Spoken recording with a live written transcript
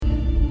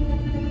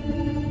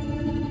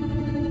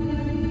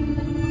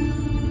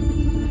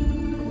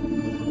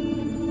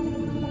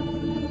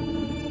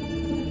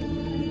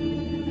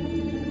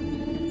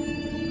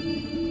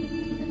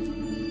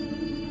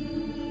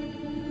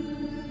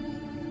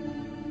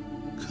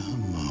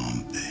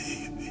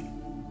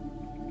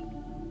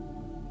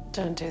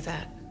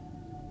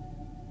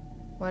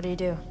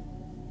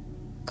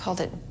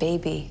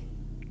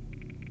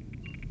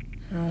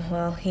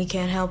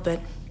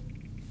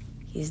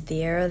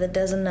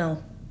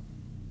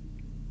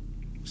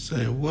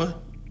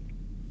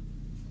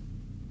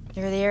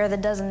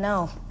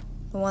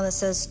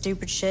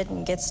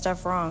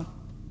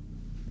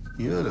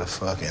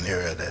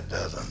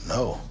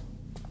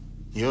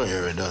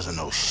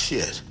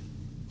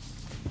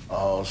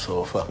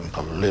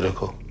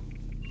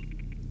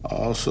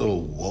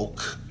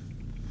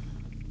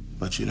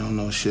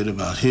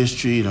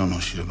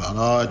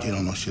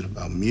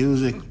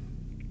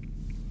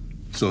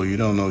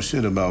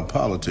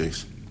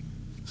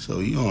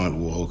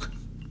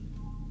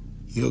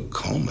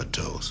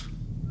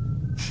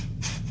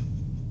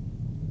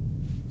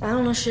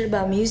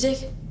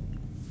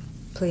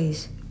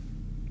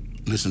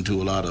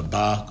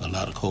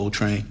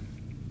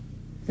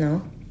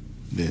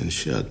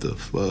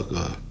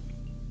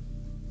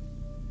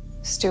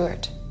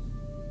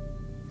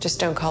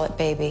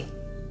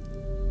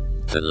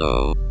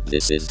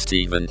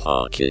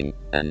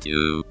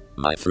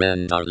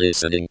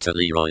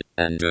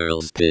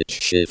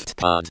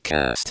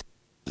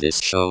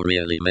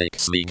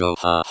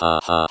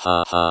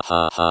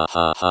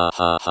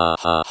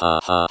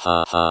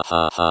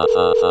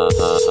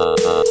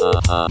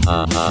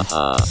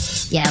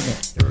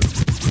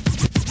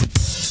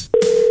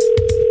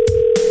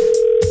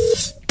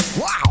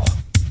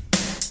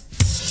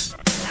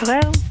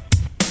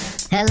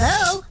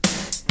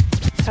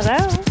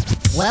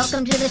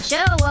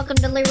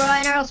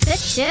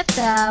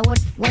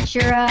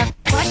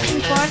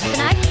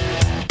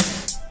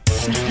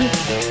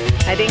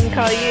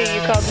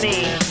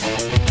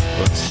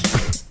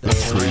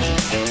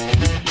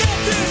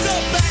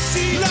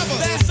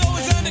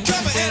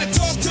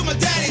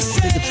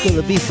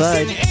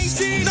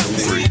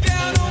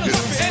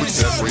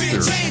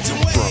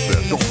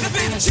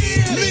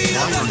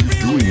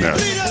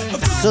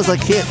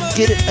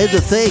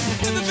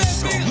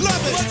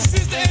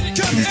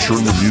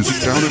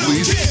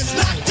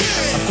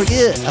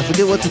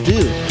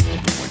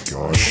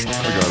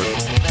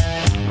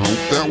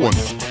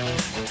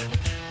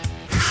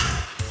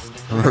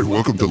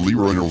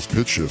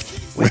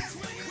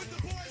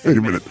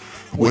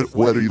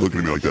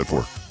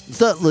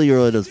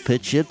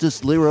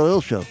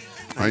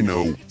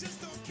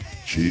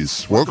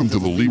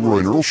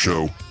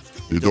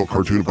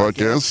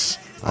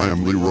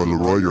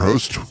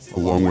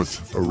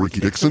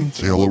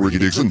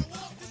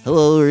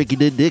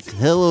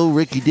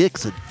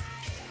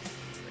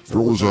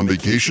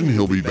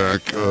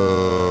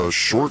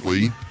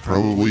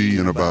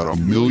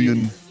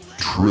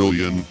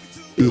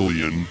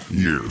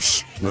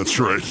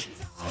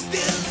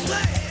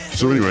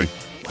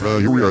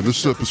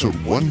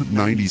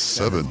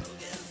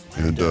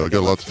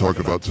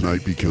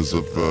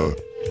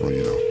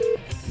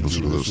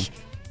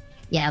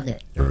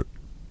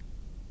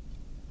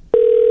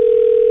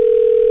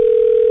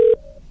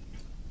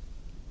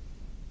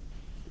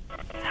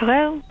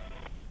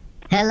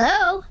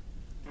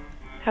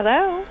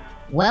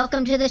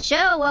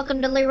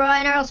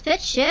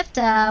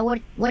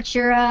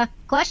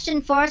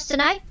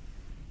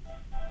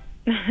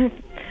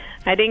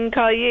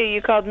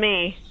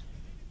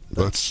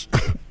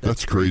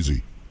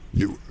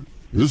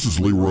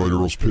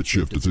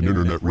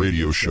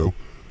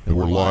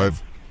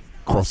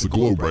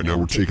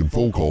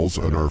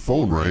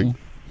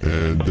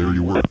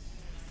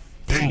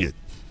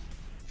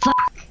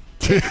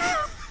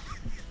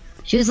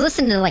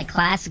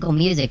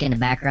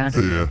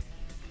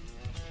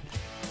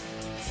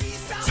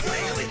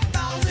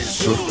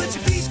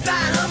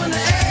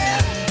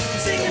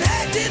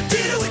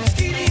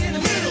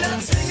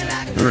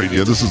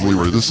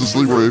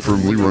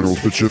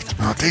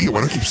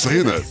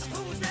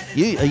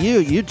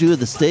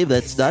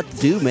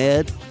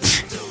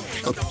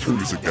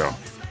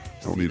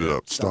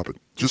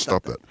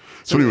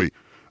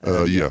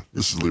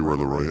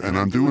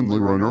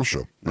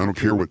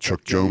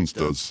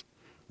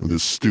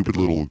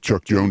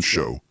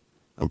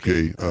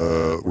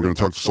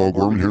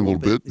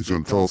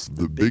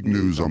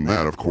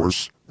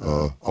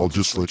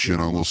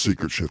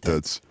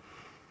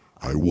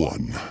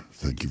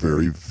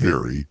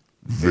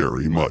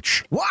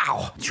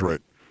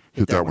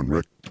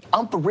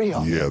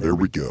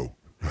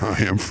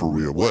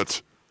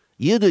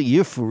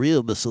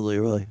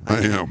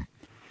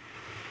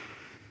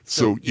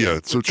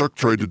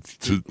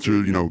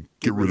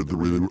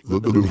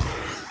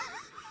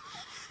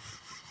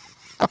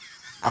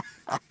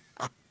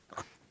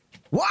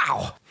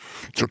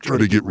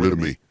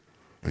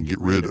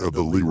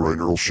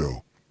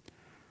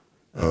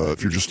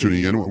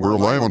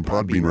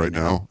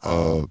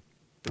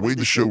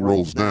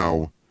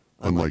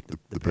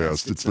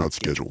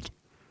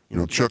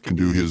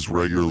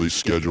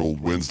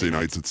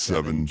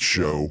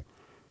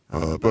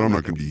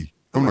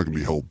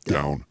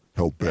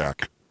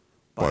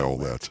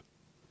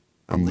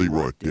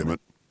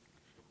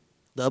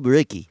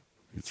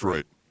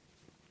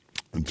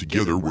And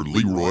together we're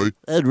Leroy.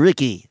 And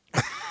Ricky.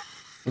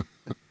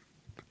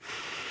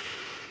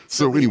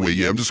 So anyway,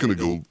 yeah, I'm just going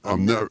to go.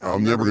 I'm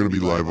never going to be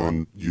live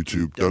on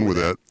YouTube. Done with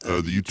that.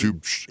 The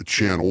YouTube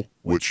channel,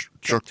 which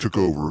Chuck took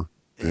over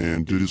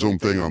and did his own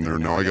thing on there.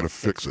 Now I got to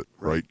fix it,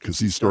 right? Because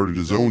he started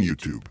his own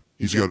YouTube.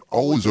 He's got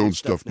all his own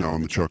stuff now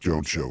on the Chuck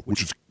Jones Show,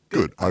 which is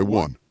good. I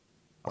won.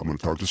 I'm going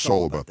to talk to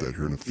Saul about that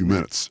here in a few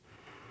minutes.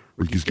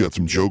 Ricky's got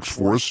some jokes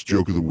for us.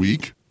 Joke of the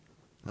week.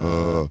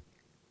 You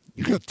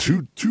got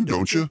two,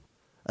 don't you?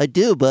 I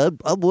do, but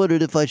I'm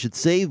wondering if I should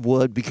save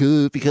one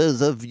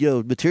because of,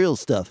 material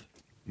stuff.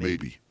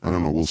 Maybe. I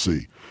don't know. We'll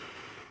see.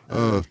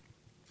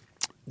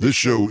 This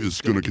show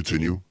is going to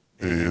continue,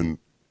 and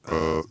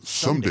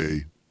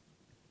someday,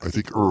 I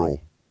think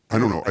Earl, I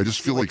don't know, I just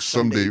feel like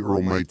someday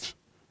Earl might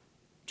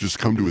just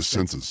come to his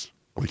senses.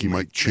 Like he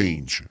might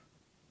change,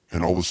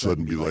 and all of a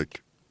sudden be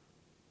like,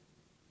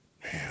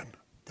 man,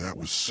 we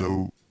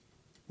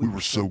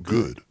were so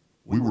good.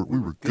 We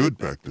were good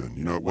back then.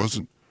 It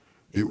wasn't,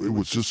 it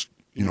was just,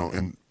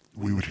 and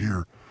we would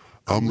hear,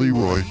 I'm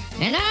Leroy.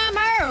 And I'm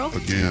Earl.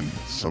 Again,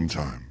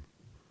 sometime.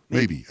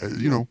 Maybe.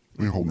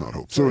 We're holding out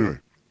hope. So anyway.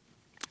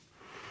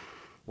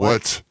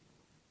 What?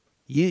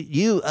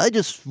 I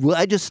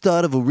just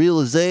thought of a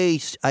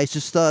realization. I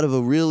just thought of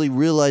a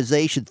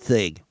realization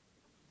thing.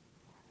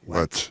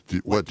 What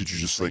did you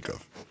just think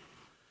of?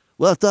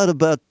 Well, I thought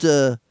about,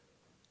 you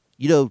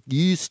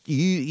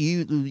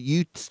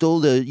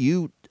stole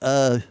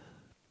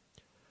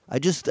I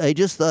just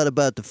thought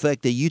about the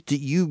fact that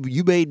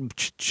you made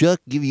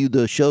Chuck give you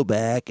the show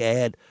back,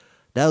 and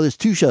now there's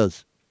two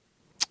shows.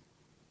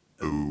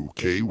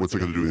 Okay, what's that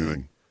going to do with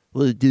anything?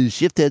 Well, do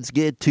shift heads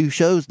get two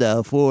shows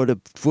now for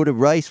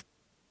rice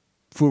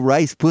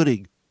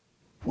pudding?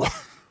 What?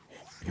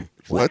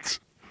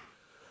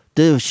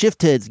 The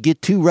shift heads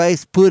get two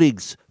rice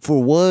puddings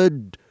for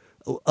one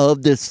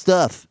of the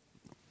stuff.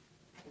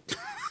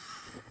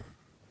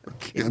 I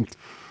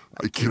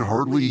can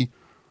hardly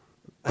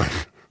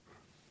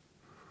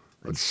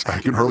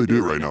do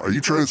it right now. Are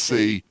you trying to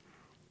say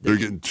they're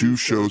getting two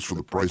shows for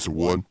the price of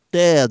one?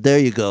 Yeah, there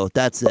you go.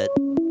 That's it.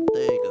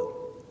 There you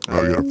go.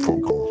 Oh, you got a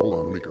phone call. Hold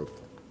on, let me go.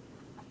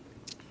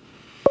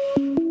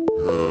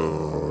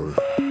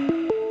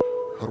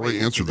 How do I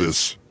answer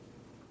this?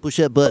 Push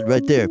that button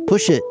right there.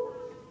 Push it.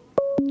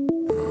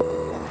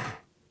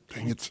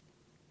 Dang it.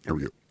 Here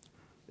we go.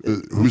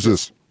 Who's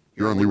this?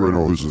 You're on Leroy.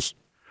 No, who's this?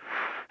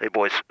 Hey,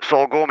 boys.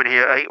 Saul Gorman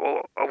here. Hey,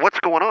 what's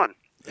going on?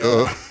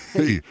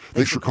 Hey,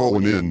 thanks for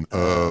calling in.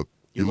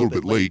 You're a little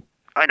bit late.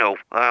 I know.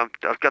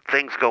 I've got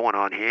things going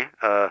on here.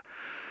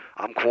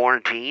 I'm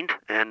quarantined,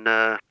 and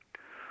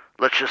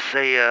let's just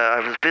say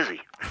I was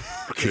busy.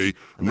 Okay,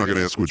 I'm not going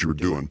to ask what you were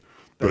doing,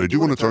 but I do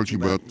want to talk to you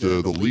about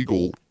the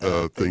legal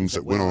things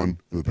that went on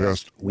in the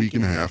past week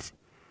and a half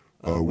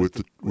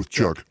with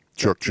Chuck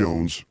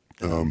Jones.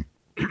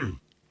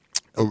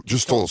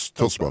 Just tell us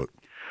about it.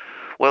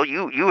 Well,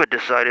 you had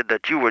decided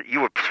that you were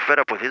fed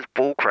up with his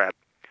bull crap,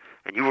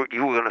 and you were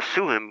going to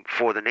sue him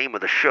for the name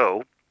of the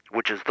show,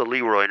 which is the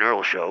Leroy and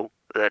Earl Show,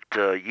 that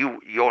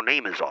your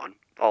name is on,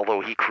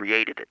 although he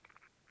created it.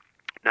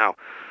 Now,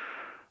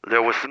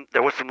 there was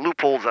some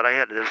loopholes that I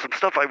had. There's some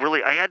stuff I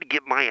had to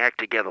get my act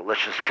together.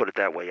 Let's just put it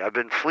that way. I've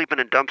been sleeping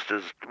in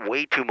dumpsters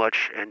way too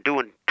much and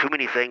doing too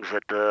many things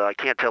that I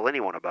can't tell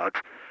anyone about.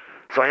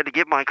 So I had to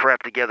get my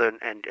crap together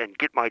and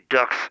get my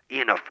ducks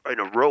in a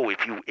row,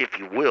 if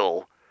you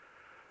will.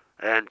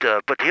 And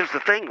but here's the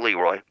thing,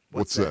 Leroy.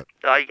 What's that?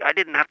 I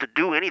didn't have to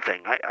do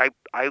anything. I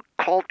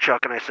called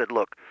Chuck and I said,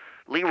 look,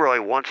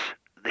 Leroy wants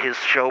his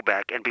show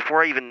back. And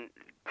before I even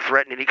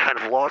threatened any kind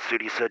of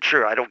lawsuit, he said,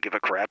 sure, I don't give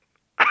a crap.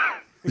 Are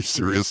you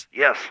serious?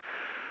 Yes.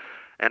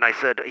 And I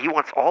said, he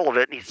wants all of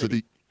it. And he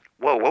said,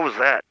 whoa, what was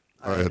that?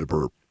 I had a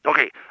burp.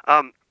 Okay.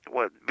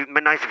 Well, it'd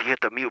be nice if you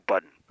hit the mute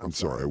button. I'm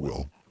sorry, I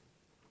will.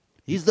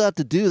 He's not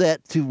to do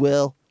that too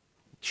well.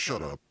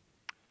 Shut up.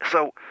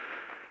 So,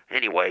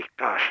 anyway,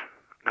 gosh,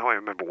 now I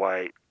remember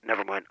why.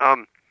 Never mind.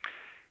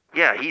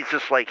 Yeah, he's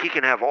just like, he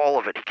can have all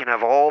of it. He can have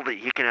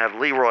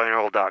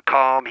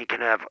LeroyandEarl.com. He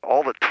can have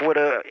all the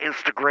Twitter,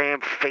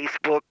 Instagram,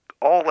 Facebook,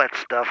 all that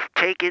stuff.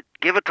 Take it,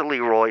 give it to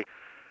Leroy.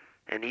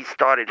 And he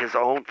started his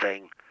own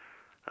thing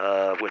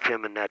with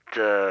him and that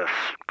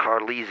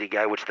Carlisi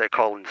guy, which they're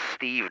calling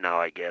Steve now,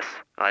 I guess.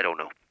 I don't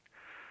know.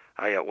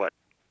 What?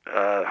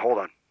 Hold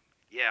on.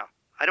 Yeah,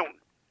 I don't.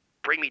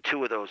 Bring me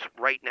two of those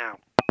right now.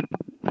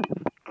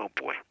 Oh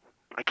boy,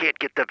 I can't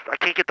get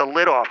the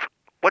lid off.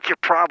 What's your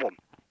problem?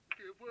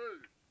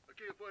 I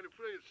can't find a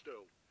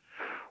Flintstone.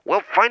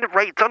 Well, find it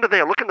right. It's under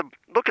there. Look in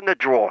the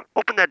drawer.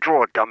 Open that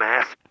drawer,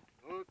 dumbass.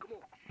 Come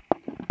on.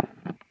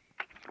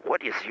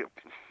 What is your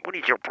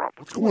problem?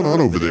 What's going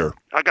on over there?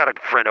 I got a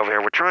friend over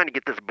here. We're trying to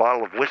get this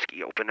bottle of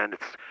whiskey open, and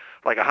it's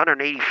like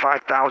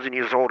 185,000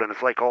 years old, and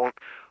it's like all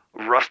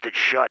rusted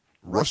shut.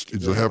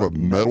 Does it have a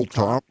metal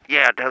top?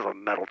 Yeah, it has a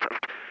metal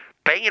top.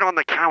 Bang it on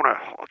the counter.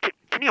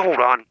 Can you hold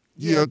on?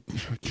 Yeah,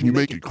 can you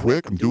make it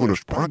quick? I'm doing a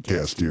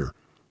podcast here.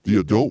 The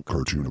adult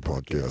cartoon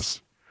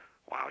podcast.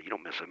 Wow, you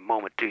don't miss a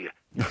moment, do you?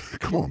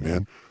 Come on,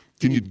 man.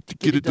 Can you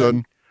get it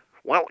done?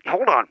 Well,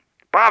 hold on.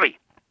 Bobby.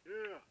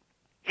 Yeah.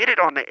 Hit it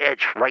on the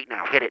edge right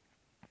now. Hit it.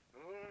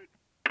 All right.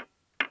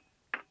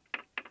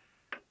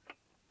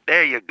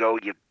 There you go,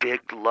 you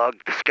big lug.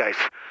 This guy's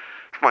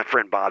my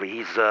friend Bobby.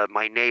 He's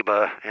my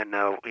neighbor, and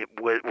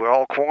we're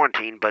all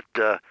quarantined. But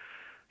I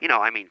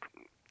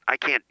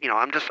can't.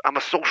 I'm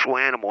a social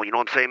animal. You know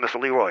what I'm saying,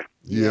 Mr. Leroy?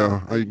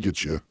 Yeah, I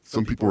get you.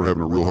 Some people are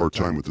having a real hard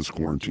time with this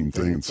quarantine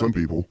thing, and some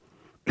people,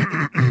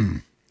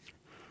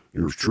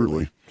 yours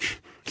truly,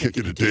 can't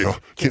get a day off,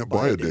 can't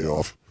buy a day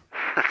off.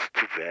 That's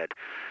too bad.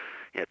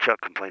 Yeah, Chuck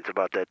complains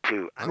about that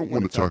too. I don't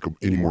want to talk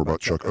any more about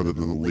Chuck other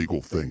than the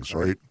legal things,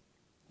 right?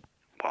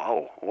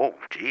 Oh,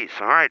 geez.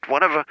 All right,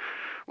 whatever.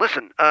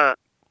 Listen,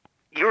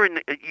 you're in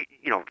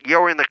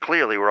the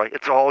clear, Leroy.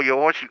 It's all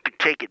yours. You can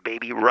take it,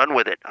 baby. Run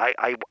with it.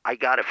 I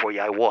got it for you.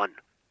 I won.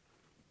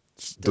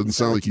 Doesn't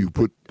sound like you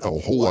put a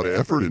whole lot of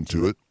effort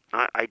into it.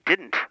 I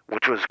didn't,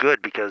 which was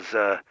good because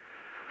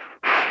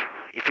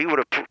if he would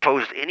have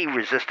proposed any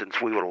resistance,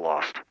 we would have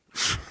lost.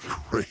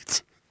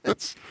 Great.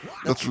 That's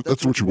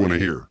what you want to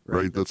hear,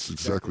 right? That's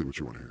exactly what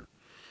you want to hear.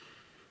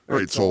 All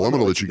right, Saul, I'm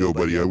going to let you go,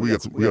 buddy. We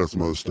got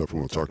some other stuff we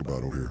want to talk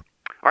about over here.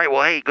 All right,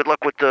 well, hey, good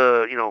luck with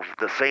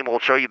the same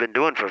old show you've been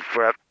doing for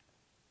forever.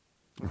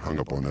 I hung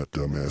up on that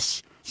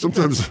dumbass.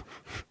 Sometimes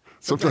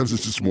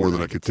it's just more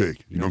than I could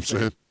take. You know what I'm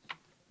saying?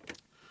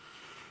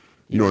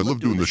 I love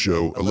doing the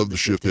show. I love the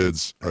shift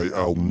heads.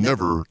 I'll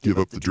never give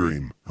up the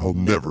dream. I'll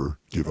never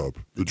give up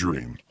the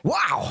dream.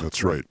 Wow.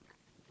 That's right.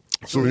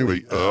 So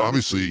anyway,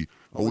 obviously,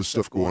 all this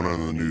stuff going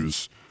on in the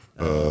news.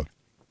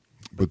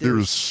 But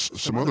there's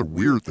some other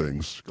weird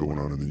things going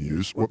on in the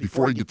news. Well,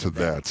 before I get to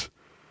that,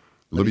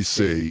 let me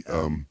say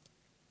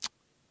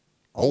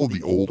all of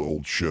the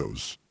old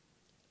shows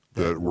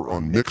that were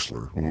on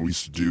Mixler, when we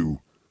used to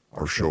do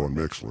our show on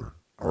Mixler,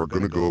 are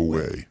going to go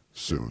away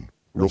soon.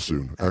 Real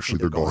soon. Actually,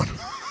 they're gone.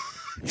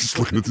 Just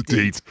looking at the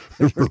date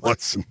and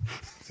realizing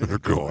they're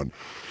gone.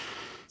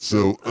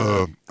 So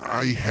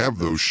I have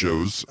those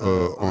shows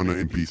on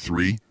an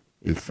MP3.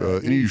 If any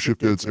of you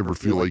shift heads ever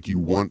feel like you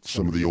want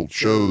some of the old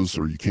shows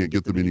or you can't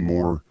get them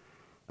anymore,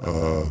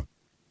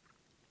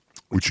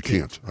 which you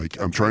can't.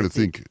 I'm trying to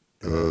think.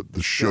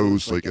 The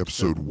shows like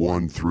episode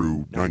 1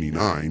 through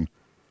 99,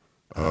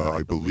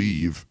 I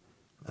believe,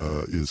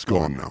 is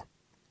gone now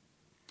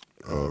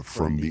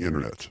from the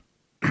internet.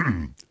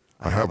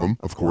 I have them,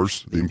 of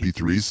course, the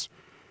MP3s.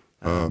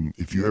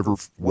 If you ever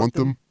want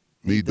them,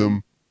 need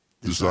them,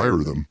 desire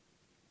them,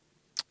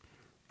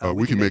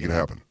 we can make it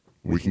happen.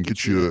 We can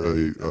get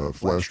you a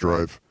flash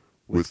drive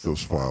with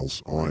those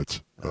files on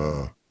it.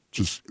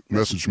 Just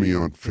message me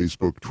on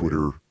Facebook,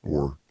 Twitter,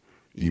 or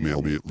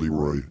email me at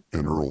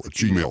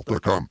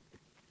leroyandearl@gmail.com.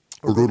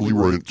 Or go to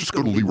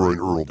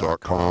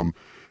leroyandearl.com,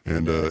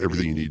 and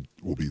everything you need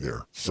will be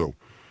there. So,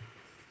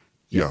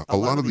 yeah, a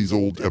lot of these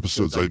old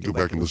episodes I go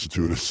back and listen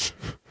to, and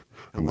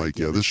I'm like,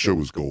 yeah, this show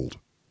is gold.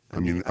 I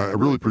mean, I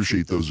really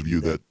appreciate those of you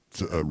that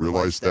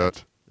realize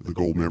that, the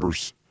gold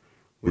members.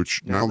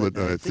 Which, now that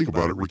I think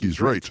about it, Ricky's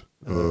right.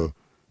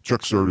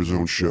 Chuck started his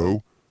own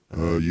show.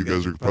 You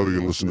guys are probably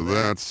going to listen to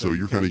that, so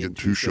you're kind of getting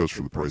 2 shows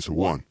for the price of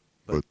 1.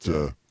 But,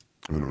 I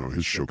don't know,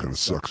 his show kind of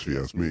sucks, if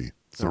you ask me.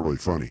 It's not really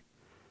funny.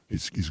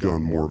 He's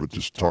gone more of a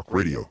just talk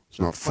radio. It's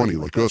not funny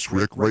like us,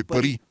 Rick, right,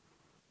 buddy?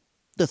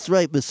 That's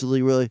right, Mr.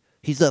 Leroy.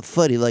 He's not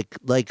funny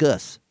like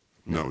us.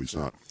 No, he's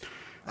not.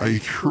 I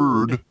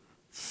heard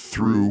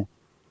through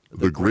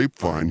the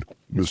grapevine,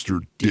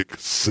 Mr.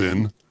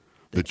 Dickson,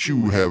 that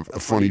you have a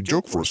funny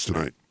joke for us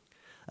tonight.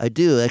 I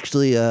do,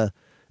 actually.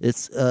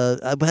 It's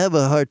I'm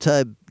having a hard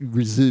time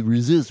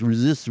residually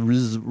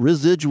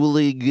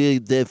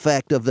the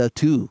fact of the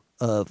 2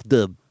 of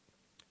them.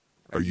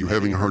 Are you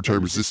having a hard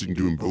time resisting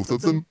doing both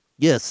of them?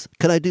 Yes.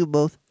 Can I do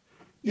both?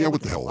 Yeah,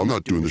 what the hell? I'm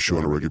not doing the show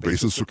on a regular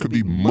basis, so it could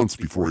be months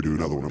before I do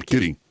another one. I'm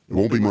kidding. It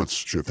won't be months,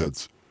 shift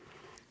heads.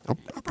 I'll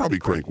probably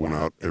crank one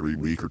out every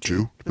week or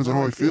 2. Depends on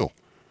how I feel.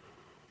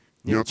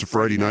 It's a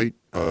Friday night.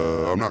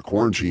 I'm not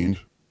quarantined,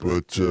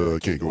 but I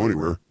can't go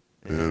anywhere,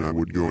 and I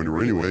wouldn't go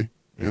anywhere anyway.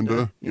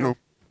 And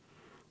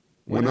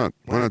why not?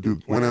 Why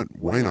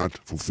not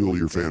fulfill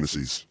your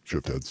fantasies,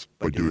 shift heads,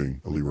 by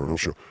doing a Leroy Earl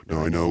show?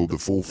 Now I know the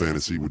full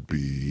fantasy would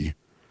be,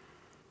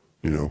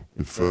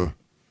 if who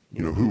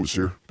was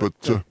here, but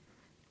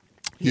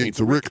he ain't.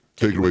 So Rick,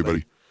 take it away,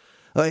 buddy.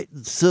 All right.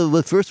 So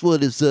the first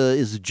one is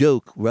a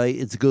joke, right?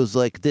 It goes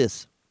like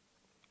this: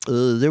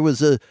 there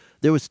was 2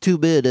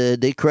 men, and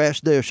they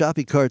crashed their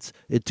shopping carts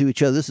into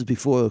each other. This is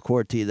before the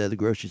quarantine, that the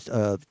groceries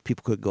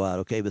people couldn't go out.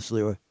 Okay, Mr.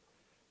 Leroy.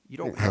 You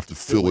don't have to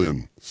fill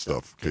in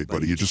stuff, okay,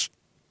 buddy? You just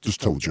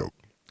tell the joke.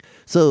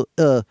 So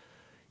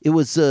it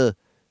was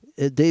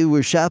they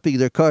were shopping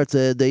their carts,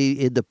 and they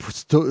in the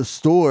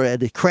store, and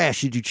they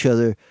crashed into each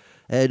other.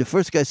 And the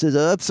first guy says,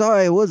 "I'm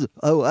sorry, I wasn't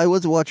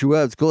watching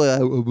where I was going.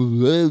 I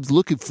was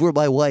looking for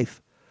my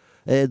wife."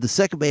 And the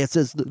second man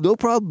says, "No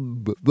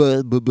problem,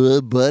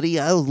 buddy.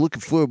 I was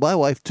looking for my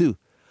wife too."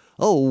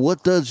 "Oh,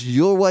 what does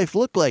your wife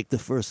look like?" the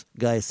first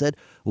guy said.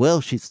 "Well,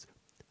 she's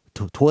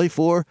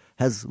 24,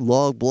 has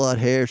long blonde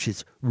hair.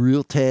 She's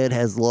real tan,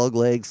 has long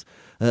legs.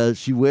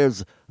 She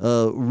wears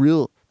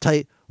real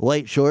tight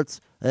white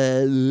shorts.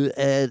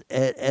 and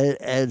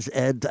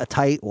a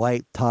tight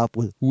white top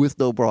with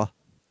no bra.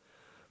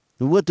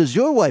 What does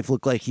your wife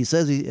look like? He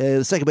says.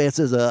 The second man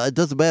says, "It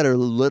doesn't matter.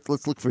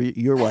 Let's look for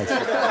your wife."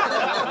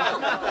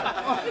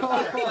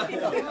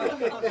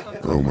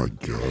 Oh my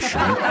gosh!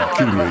 Are you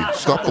kidding me?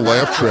 Stop the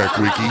laugh track,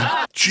 Wiki.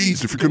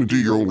 Jeez, if you're gonna do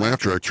your own laugh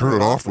track, turn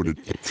it off when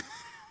it.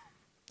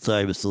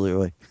 Sorry, Mr.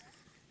 Leroy.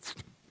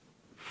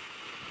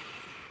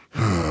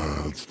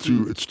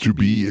 It's to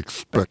be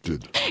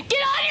expected. Get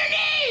on your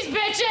knees,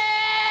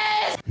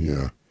 bitches!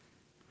 Yeah.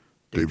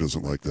 Dave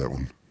doesn't like that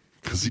one.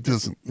 Because he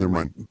doesn't. Never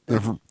mind.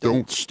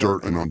 Don't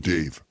start in on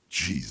Dave.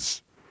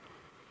 Jeez.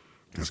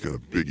 Guy's got a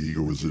big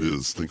ego as it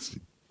is. Thinks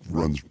he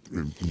runs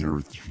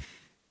everything.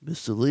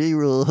 Mr.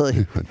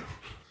 Leroy. I know.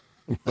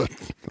 What?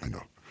 I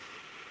know.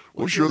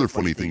 What was your other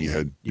funny thing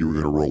you were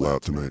going to roll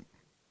out tonight?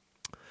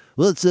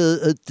 Well, I'm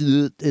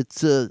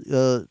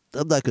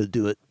not going to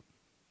do it.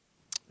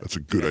 That's a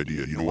good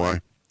idea. You know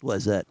why? Why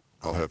is that?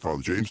 I'll have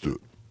Father James do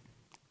it.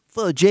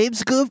 Father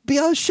James going to be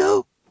on the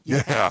show?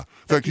 Yeah.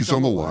 In fact, he's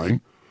on the line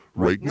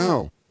right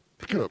now.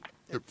 Pick it up.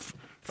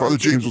 Father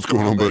James, what's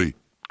going on, buddy?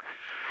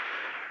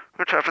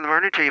 Well, top of the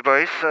morning to you,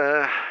 boys.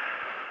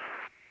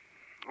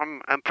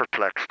 I'm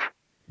perplexed.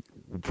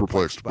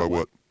 Perplexed by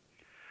what?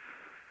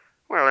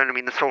 Well, I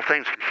mean, this whole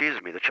thing's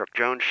confusing me. The Chuck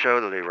Jones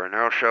show, the Leroy and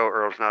Earl show.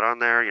 Earl's not on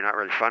there. You're not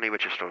really funny,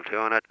 but you're still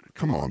doing it.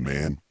 Come on,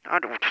 man.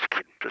 I'm just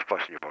kidding. Just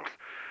busting your balls.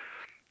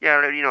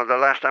 Yeah, you know, the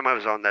last time I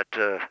was on that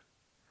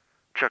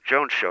Chuck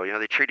Jones show, you know,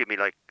 they treated me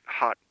like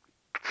hot,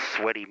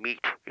 sweaty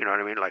meat. You know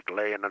what I mean? Like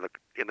laying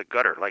in the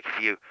gutter. Like if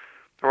you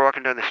were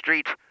walking down the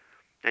street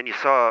and you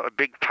saw a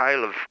big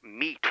pile of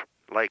meat,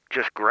 like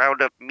just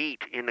ground up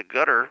meat in the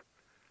gutter,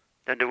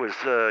 and it was,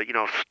 you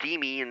know,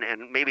 steamy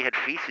and maybe had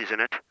feces in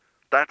it.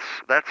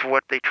 That's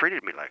what they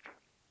treated me like.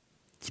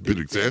 It's a bit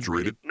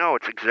exaggerated. No,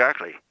 it's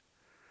exactly.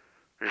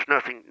 There's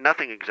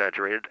nothing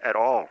exaggerated at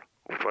all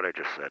with what I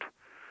just said.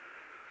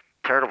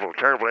 Terrible,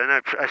 terrible. And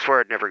I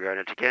swear I'd never go on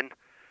it again.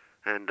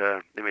 And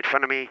they made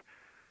fun of me.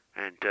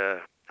 And,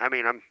 I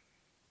mean,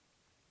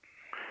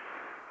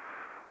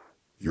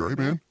 You all right,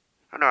 man?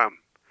 I know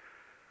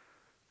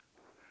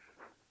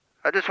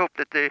I just hope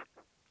that they...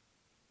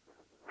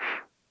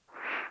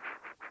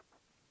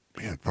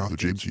 Man, Father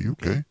James, are you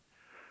okay?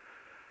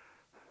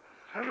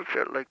 I haven't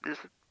felt like this.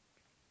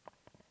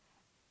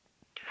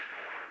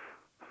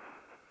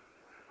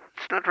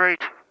 It's not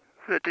right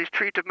that they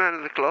treat a man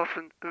of the cloth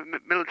and a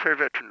military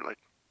veteran like,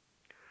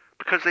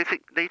 because they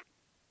think they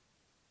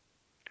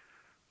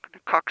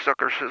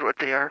cocksuckers is what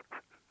they are.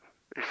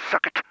 They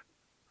suck it.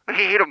 I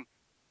hate them.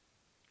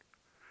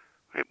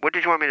 Wait, what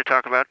did you want me to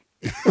talk about?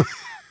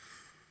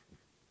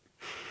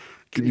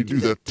 Can you do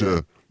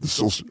that?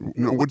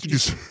 No, what did you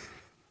say?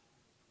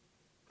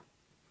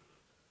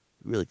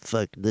 Really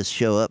fucking this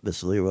show up,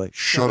 Mr. Leroy.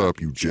 Shut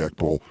up, you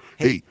jackpole.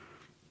 Hey,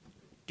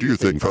 do your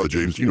thing, Father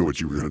James. You know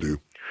what you were going to do.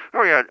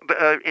 Oh yeah,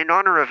 but in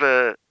honor of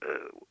the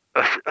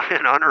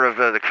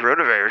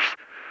coronavirus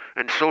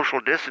and social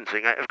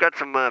distancing, I've got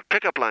some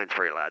pickup lines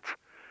for you lads.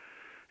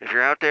 If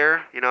you're out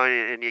there, you know,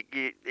 and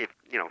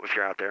if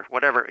you're out there,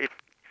 whatever,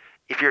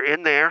 if you're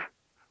in there,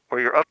 or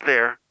you're up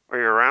there, or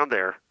you're around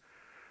there,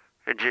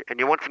 and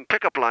you want some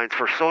pickup lines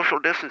for social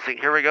distancing,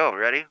 here we go.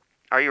 Ready?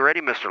 Are you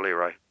ready, Mr.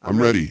 Leroy? I'm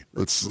ready.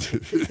 Let's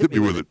hit me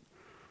with it.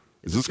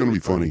 Is this going to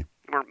be funny?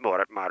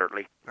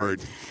 Moderately. All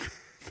right.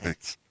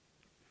 Thanks.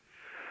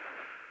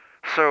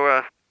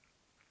 So,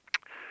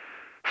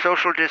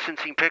 social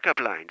distancing pickup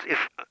lines.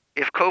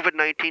 If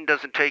COVID-19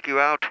 doesn't take you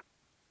out,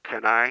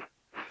 can I?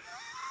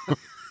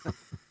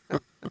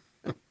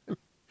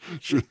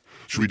 Should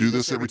we do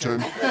this every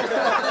time?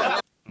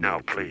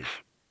 No, please.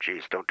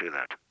 Jeez, don't do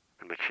that.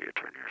 And make sure you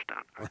turn yours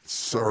down.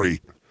 Sorry.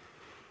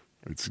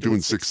 It's doing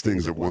 6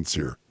 things at once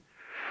here.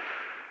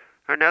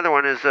 Another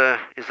one is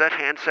that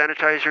hand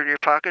sanitizer in your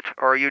pocket,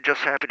 or are you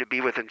just happy to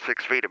be within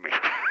 6 feet of me?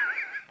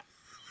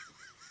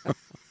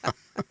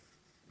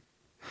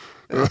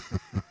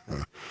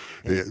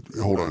 Hey,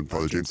 hold on,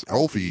 Father James.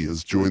 Alfie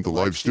has joined the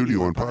live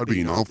studio on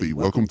Podbean. Alfie,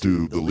 welcome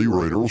to the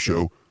Leroy and Earl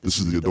Show. This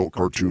is the adult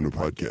cartoon of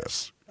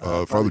podcasts.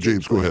 Father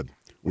James, go ahead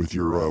with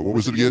your, what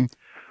was it again?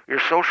 Your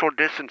social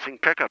distancing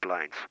pickup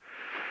lines.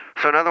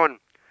 So another one,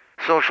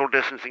 social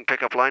distancing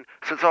pickup line.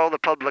 Since all the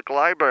public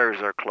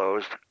libraries are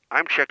closed,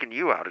 I'm checking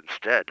you out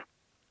instead.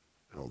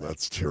 Oh,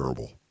 that's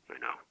terrible. I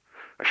know.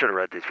 I should have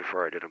read these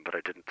before I did them, but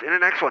I didn't. In the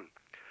next one,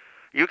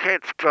 you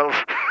can't spell...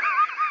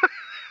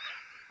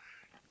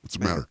 What's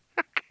the matter?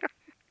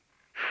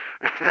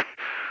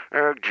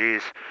 Oh,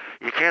 jeez.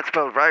 You can't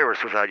spell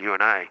virus without you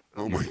and I.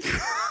 Oh, my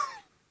God.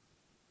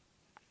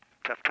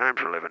 Tough times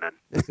we're living in.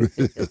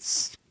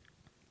 Yes.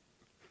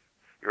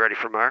 You ready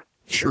for more?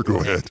 Sure, go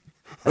ahead.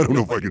 I don't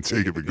know if I can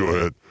take it, but go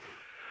ahead.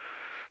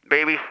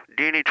 Baby,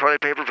 do you need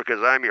toilet paper?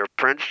 Because I'm your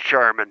Prince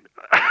Charming.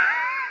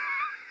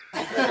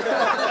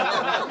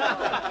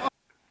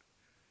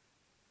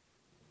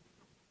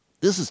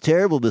 This is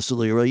terrible, Mr.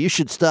 Leroy. You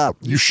should stop.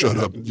 You shut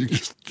up. You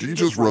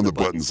just run the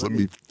buttons. Let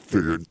me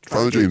figure it.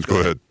 Father James,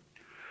 go ahead.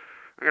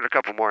 I got a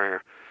couple more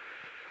here.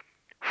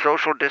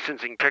 Social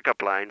distancing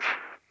pickup lines.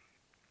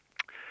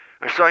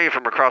 I saw you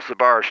from across the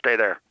bar. Stay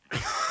there.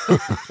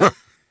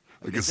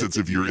 I guess that's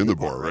if you're in the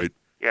bar, right?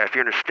 Yeah, if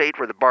you're in a state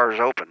where the bar is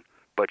open,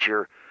 but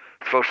you're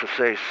supposed to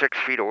stay 6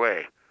 feet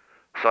away.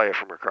 Saw you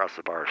from across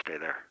the bar. Stay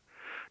there.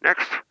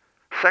 Next,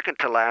 second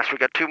to last, we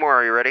got 2 more.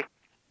 Are you ready?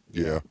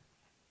 Yeah.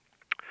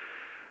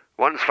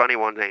 One's funny,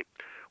 one ain't.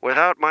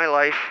 Without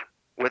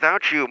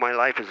you, my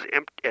life is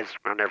empty.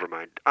 Oh, never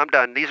mind. I'm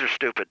done. These are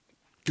stupid.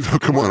 Oh,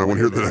 come on, I want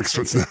to hear the next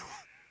ones now.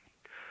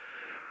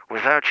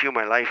 Without you,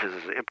 my life is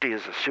as empty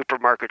as a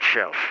supermarket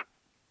shelf.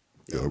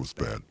 Yeah, that was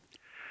bad.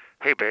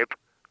 Hey, babe,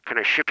 can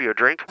I ship you a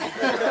drink? That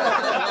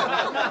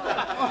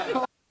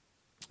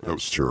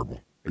was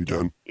terrible. Are you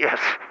done? Yes.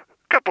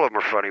 A couple of them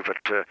are funny, but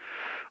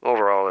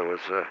overall it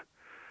was a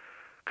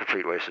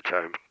complete waste of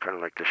time, kind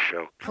of like this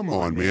show. Come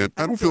on, man.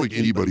 I don't feel like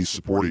anybody's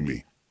supporting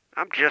me.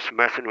 I'm just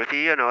messing with you,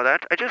 you know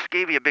that. I just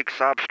gave you a big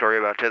sob story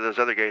about how those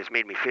other guys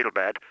made me feel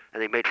bad,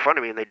 and they made fun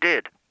of me, and they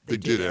did. They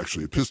did,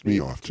 actually. It pissed me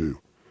off, too.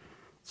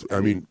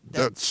 I mean,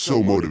 that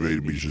so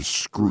motivated me to just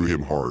screw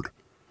him hard.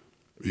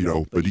 You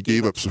know, but he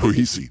gave up so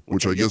easy,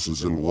 which I guess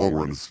is in the long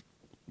run is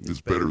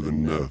better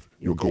than,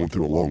 going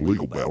through a long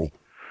legal battle.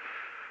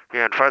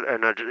 Yeah, and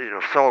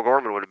Saul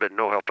Gorman would have been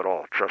no help at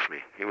all, trust me.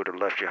 He would have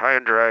left you high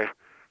and dry,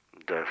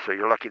 and, so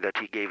you're lucky that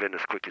he gave in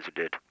as quick as he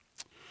did.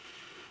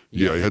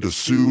 Yeah, I had to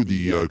sue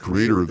the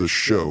creator of this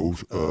show,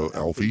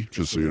 Alfie,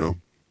 just so you know.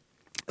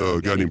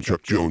 A guy named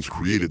Chuck Jones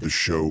created this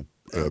show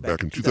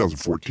back in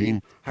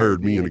 2014,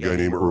 hired me and a guy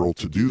named Earl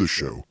to do the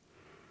show.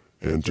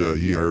 And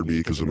he hired me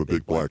because I'm a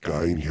big black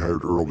guy, and he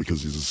hired Earl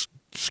because he's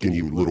a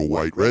skinny little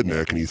white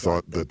redneck, and he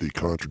thought that the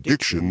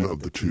contradiction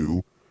of the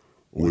two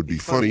would be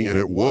funny, and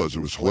it was.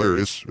 It was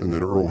hilarious, and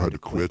then Earl had to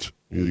quit.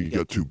 He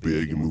got too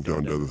big and moved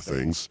on to other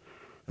things.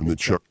 And then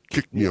Chuck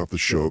kicked me off the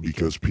show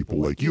because people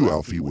like you,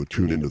 Alfie, would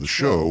tune into the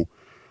show.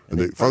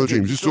 And Father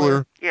James, you still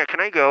there? Yeah, can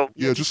I go?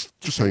 Yeah, just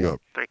hang up.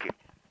 Thank you.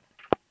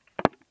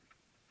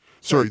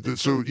 Sorry,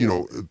 so,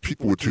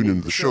 people would tune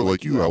into the show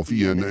like you,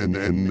 Alfie, and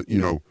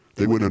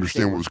they wouldn't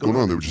understand what was going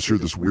on. They would just hear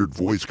this weird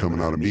voice coming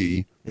out of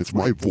me. It's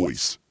my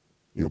voice.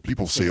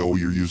 People say, "Oh,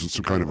 you're using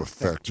some kind of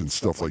effect and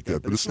stuff like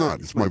that," but it's not.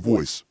 It's my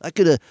voice. I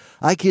could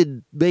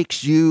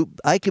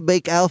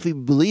make Alfie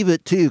believe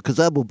it too, because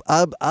I'm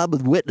a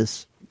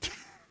witness.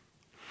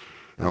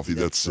 Alfie,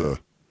 that's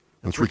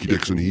Ricky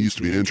Dixon. He used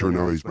to be an intern.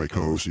 Now he's my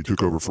co-host. He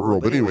took over for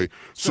Earl. But anyway,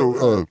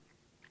 so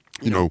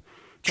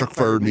Chuck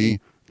fired me.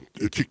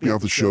 It kicked me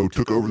off the show,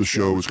 took over the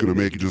show, was going to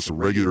make it just a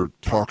regular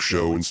talk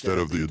show instead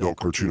of the Adult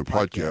Cartoon and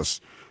Podcast.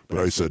 But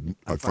I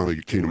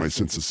finally came to my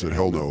senses, said,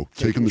 hell no,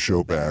 taking the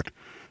show back,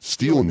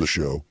 stealing the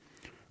show,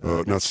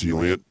 not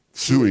stealing it,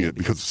 suing it,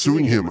 because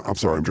suing him, I'm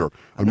sorry, I'm drunk.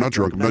 I'm not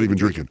drunk, I'm not even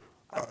drinking.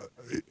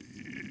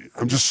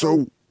 I'm just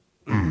so,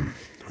 I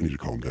need to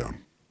calm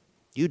down.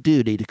 You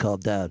do need to calm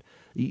down.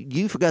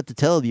 You forgot to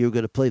tell him you were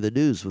going to play the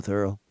news with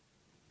Earl.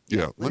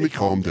 Yeah, let me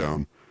calm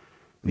down.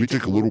 Let me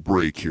take a little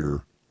break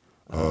here.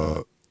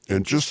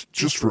 And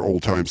just for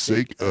old time's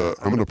sake,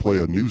 I'm going to play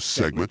a news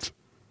segment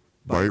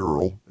by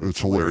Earl.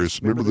 It's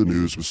hilarious. Remember the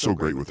news was so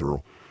great with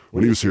Earl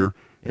when he was here.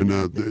 And,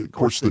 of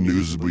course, the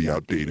news will be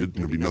outdated.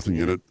 There'll be nothing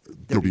in it.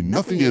 There'll be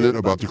nothing in it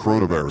about the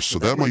coronavirus. So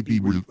that might be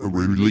a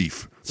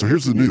relief. So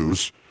here's the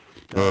news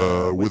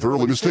with Earl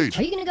and his Tate.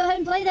 Are you going to go ahead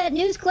and play that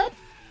news clip?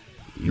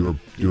 You want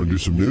to do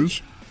some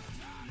news?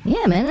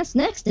 Yeah, man, that's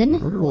next, isn't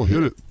it? All right, well,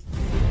 hit it.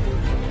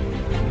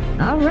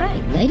 All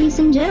right, ladies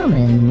and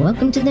gentlemen,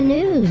 welcome to the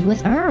news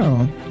with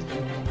Earl.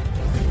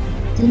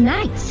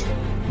 Tonight,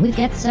 we've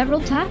got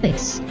several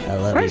topics. I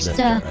love First, you,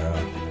 Mr.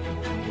 Earl.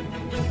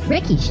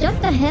 Ricky,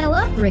 shut the hell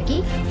up,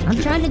 Ricky. I'm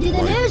trying to do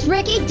the news,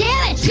 Ricky.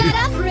 Damn it, shut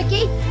up,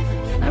 Ricky.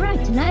 All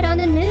right, tonight on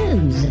the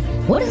news,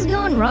 what is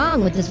going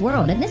wrong with this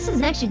world? And this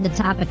is actually the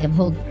topic of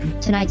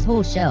tonight's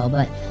whole show.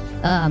 But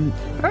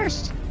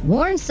first,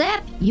 Warren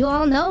Sapp, you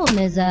all know him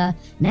as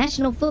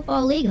National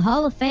Football League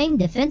Hall of Fame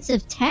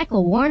defensive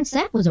tackle. Warren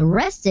Sapp was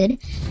arrested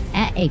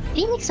at a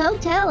Phoenix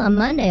hotel on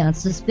Monday on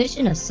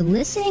suspicion of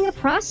soliciting a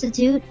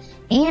prostitute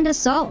and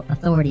assault,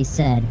 authorities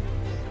said.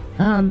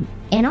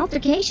 An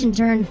altercation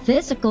turned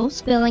physical,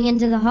 spilling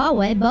into the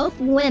hallway. Both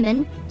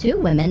women, 2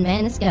 women,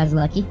 man, this guy's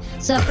lucky,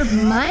 suffered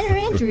minor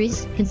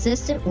injuries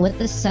consistent with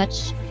the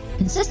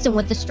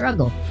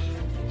struggle.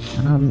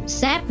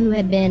 Sapp, who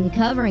had been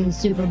covering the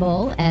Super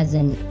Bowl as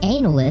an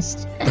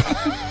analyst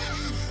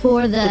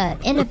for the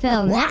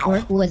NFL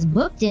Network, was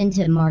booked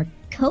into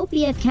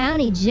Maricopa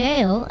County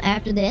Jail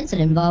after the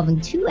incident involving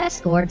 2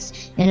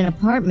 escorts in an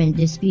apparent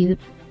dispute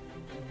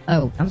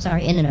over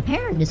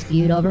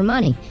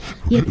money.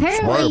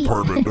 It's my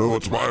apartment. No,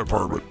 it's my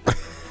apartment.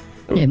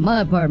 In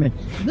my apartment.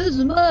 This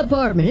is my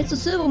apartment. It's a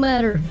civil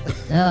matter.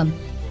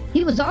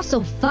 He was also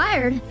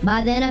fired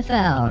by the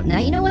NFL. Now,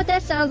 you know what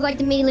that sounds like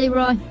to me,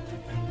 Leroy?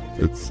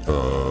 It's,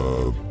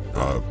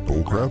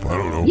 bullcrap? I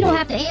don't know. You don't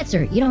have to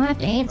answer it.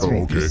 Okay,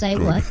 Just say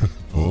good. what.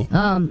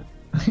 Huh?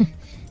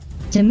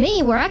 To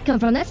me, where I come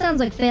from, that sounds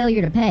like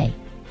failure to pay.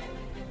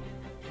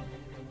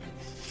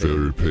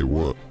 Failure to pay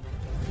what?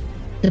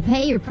 to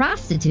pay your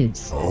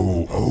prostitutes.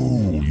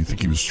 Oh, you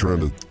think he was trying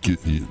to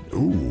get you?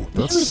 Oh,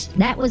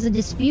 That was a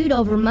dispute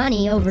over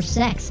money, over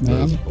sex,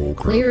 man. That's bullcrap.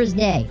 Clear as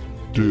day.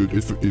 Dude,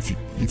 if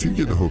you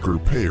get a hooker,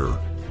 pay her.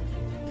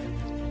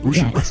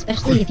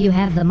 Especially if you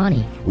have the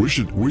money. We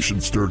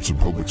should start some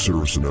public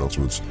service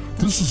announcements.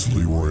 This is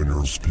Leroy and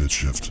Earl's Pitch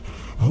Shift.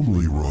 I'm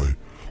Leroy.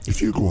 If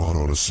you go out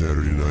on a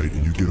Saturday night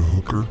and you get a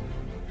hooker,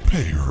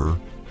 pay her.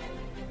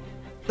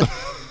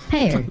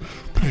 Pay her.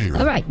 Pay her.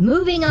 All right,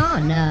 moving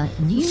on.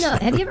 Do you know?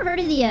 Have you ever heard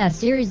of the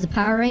series The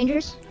Power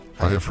Rangers?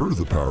 I have heard of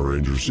the Power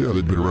Rangers. Yeah,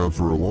 they've been around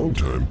for a long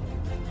time.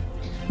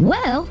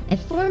 Well, a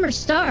former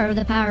star of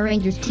the Power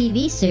Rangers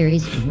TV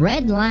series,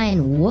 Red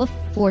Lion Wolf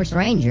Force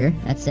Ranger,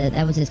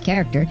 that was his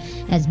character,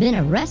 has been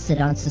arrested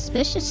on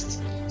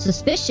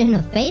suspicion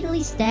of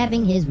fatally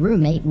stabbing his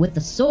roommate with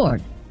a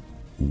sword.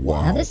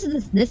 Wow. Now this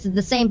is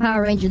the same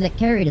Power Ranger that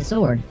carried a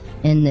sword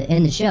in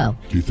the show.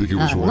 Do you think it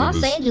was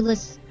Los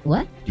Angeles?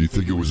 What? Do you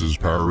think it was his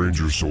Power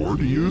Ranger sword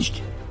he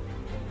used?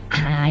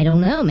 I don't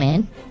know,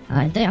 man.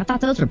 I thought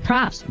those were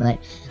props, but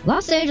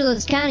Los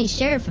Angeles County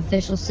Sheriff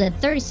officials said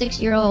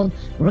 36-year-old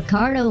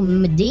Ricardo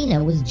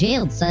Medina was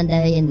jailed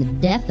Sunday in the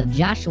death of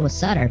Joshua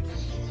Sutter.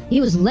 He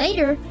was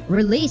later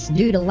released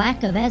due to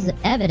lack of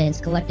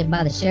evidence collected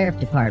by the sheriff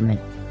department.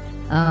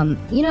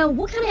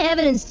 What kind of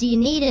evidence do you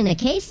need in a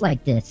case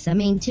like this? I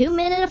mean, 2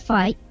 men in a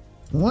fight,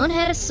 one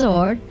had a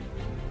sword,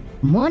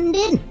 one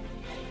didn't.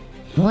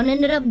 One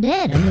ended up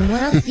dead. I mean,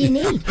 what else do you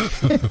need?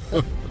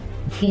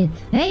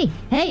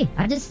 Hey,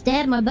 I just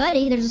stabbed my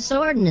buddy. There's a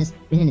sword in his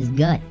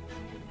gut.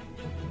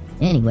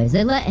 Anyways,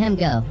 they let him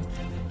go.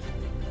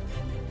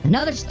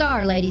 Another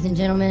star, ladies and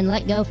gentlemen,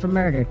 let go for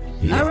murder.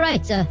 Yeah. All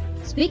right,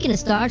 speaking of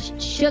stars,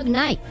 Suge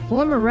Knight,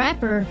 former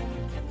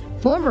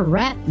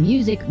rap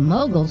music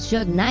mogul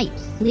Suge Knight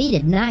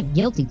pleaded not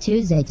guilty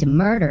Tuesday to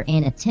murder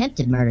and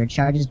attempted murder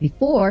charges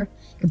before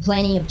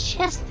complaining of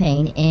chest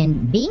pain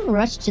and being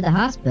rushed to the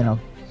hospital.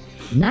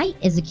 Knight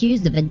is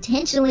accused of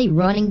intentionally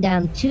running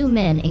down 2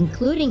 men,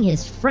 including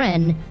his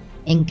friend,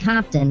 in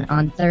Compton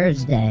on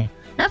Thursday.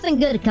 Nothing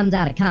good comes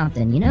out of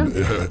Compton, you know?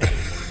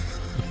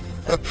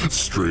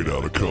 Straight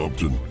out of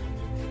Compton.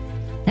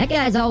 That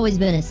guy's always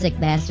been a sick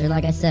bastard,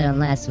 like I said on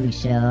last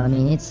week's show. I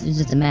mean, it's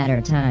just a matter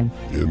of time.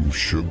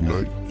 Suge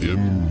Knight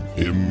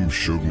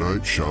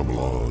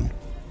Shyamalan.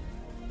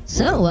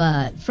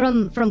 So,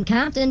 from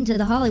Compton to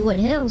the Hollywood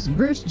Hills,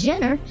 Bruce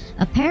Jenner,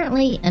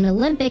 apparently an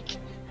Olympic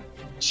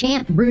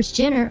champ Bruce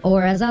Jenner,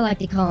 or as I like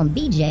to call him,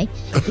 BJ,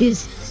 is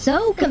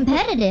so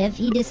competitive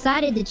he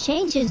decided to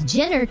change his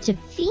gender to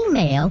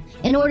female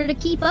in order to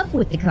keep up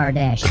with the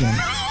Kardashians.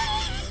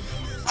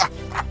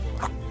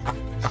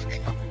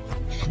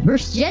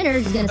 Bruce Jenner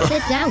is going to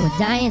sit down with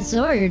Diane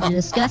Sawyer to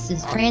discuss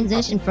his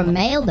transition from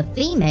male to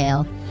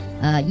female.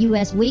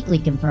 U.S. Weekly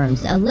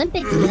confirms.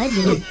 Olympic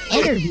legend's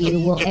interview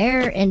will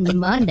air in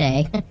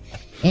Monday.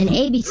 And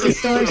ABC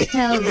Source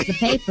tells the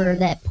paper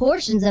that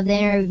portions of the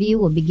interview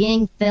will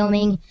begin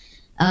filming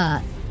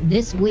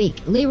this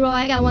week. Leroy,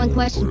 I got one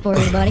question for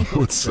you, buddy.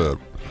 What's up?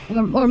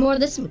 Or more,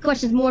 this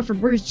question's more for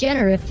Bruce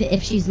Jenner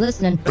if she's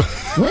listening.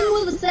 When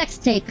will the sex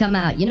tape come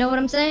out? You know what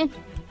I'm saying?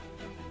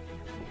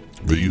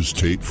 They use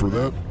tape for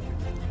that?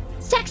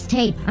 Sex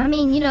tape. I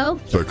mean, you know.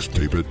 Sex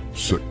tape it?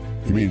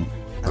 You mean,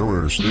 I don't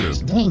understand. Gosh,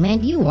 dang, man,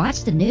 do you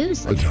watch the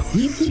news? I don't. Do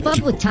you keep up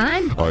with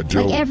time? I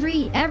don't.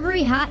 Like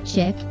every hot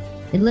chick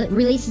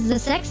releases a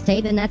sex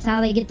tape, and that's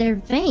how they get their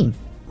fame.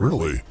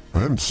 Really? I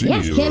haven't seen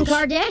any of Kim those.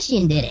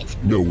 Kardashian did it.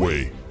 No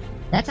way.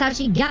 That's how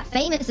she got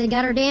famous and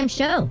got her damn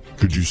show.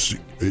 Could you see?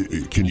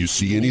 Can you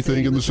see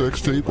anything in the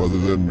sex tape other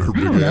than her I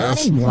big don't know.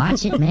 ass?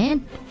 Watch it,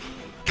 man.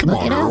 Come Look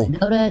on, it Earl.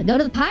 up. Go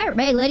to the Pirate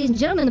Bay, ladies and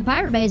gentlemen. The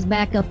Pirate Bay is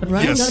back up and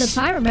running. Yes. Go to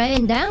Pirate Bay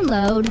and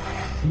download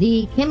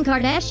the Kim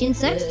Kardashian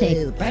sex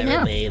tape right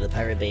now. The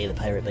Pirate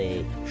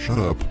Bay. Shut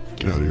up.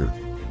 Get out of here.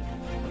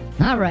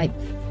 All right,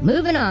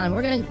 moving on.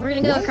 We're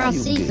gonna go across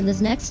seas for this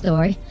next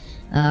story.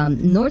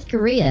 North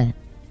Korea.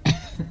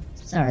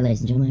 Sorry, ladies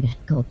and gentlemen, I got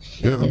a cold.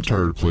 Yeah, I'm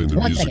tired of playing the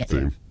One music second.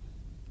 theme.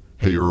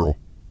 Hey, Earl.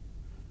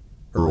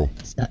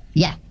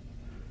 Yeah.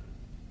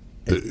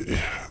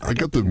 I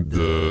got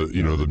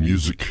the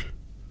music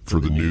for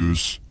the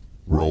news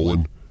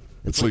rolling.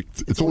 It's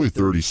only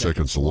 30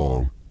 seconds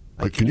long.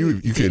 You can't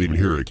even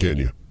hear it, can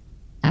you?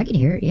 I can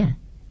hear it, yeah.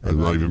 I'm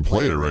not even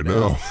playing it right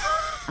now.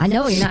 I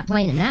know you're not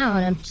playing it now,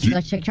 and I'm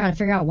just trying to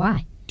figure out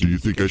why. Do you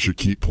think I should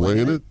keep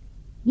playing it?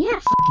 Yeah,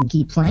 fucking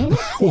keep playing it.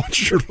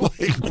 What's your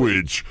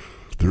language?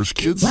 There's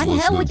kids Why the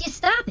listening. hell would you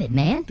stop it,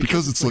 man?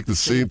 Because it's like the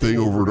same thing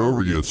over and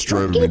over again. It's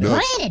driving me Keep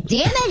nuts. playing it,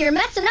 damn it! You're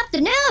messing up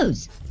the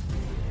news.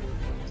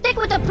 Stick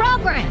with the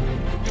program.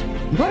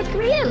 North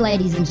Korea,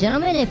 ladies and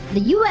gentlemen. If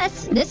the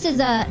U.S. This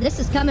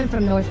is coming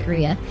from North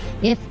Korea.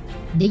 If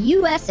the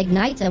U.S.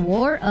 ignites a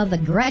war of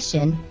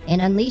aggression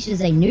and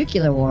unleashes a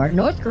nuclear war,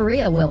 North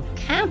Korea will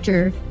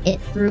counter it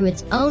through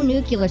its own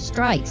nuclear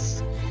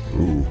strikes.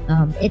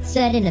 It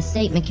said in a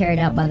statement carried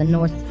out by the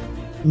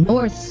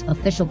North's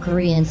official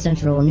Korean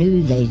Central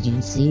News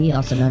Agency,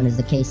 also known as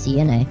the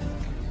KCNA.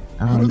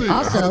 How do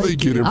they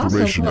get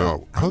information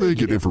out? How do they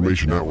get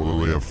information out when they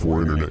only have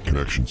 4 internet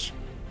connections?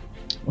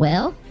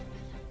 Well,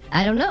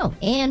 I don't know.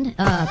 And,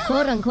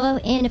 quote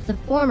unquote, and if the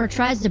former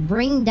tries to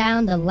bring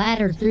down the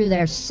latter through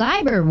their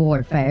cyber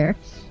warfare,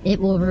 it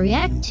will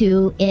react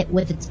to it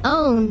with its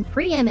own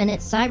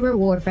preeminent cyber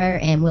warfare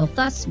and will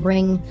thus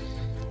bring,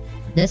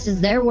 this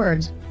is their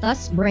words,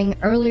 thus bring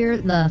earlier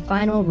the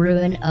final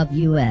ruin of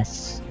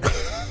U.S.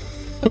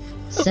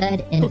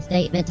 Said in a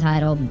statement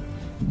titled,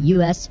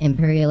 U.S.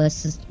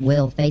 imperialists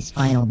will face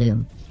final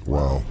doom.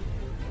 Wow.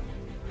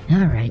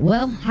 All right.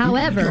 Well,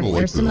 however,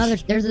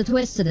 like there's a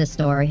twist to this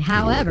story.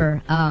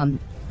 However,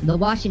 the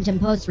Washington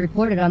Post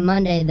reported on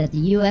Monday that the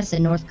U.S.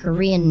 and North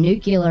Korean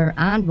nuclear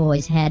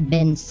envoys had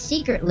been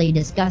secretly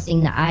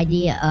discussing the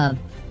idea of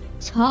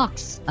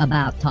talks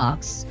about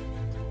talks,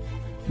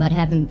 but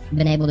haven't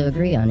been able to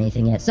agree on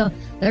anything yet. So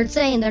they're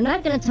saying they're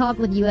not going to talk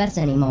with U.S.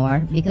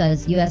 anymore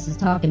because U.S. is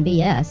talking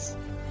BS,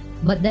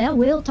 but they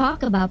will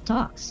talk about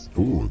talks.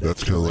 Ooh,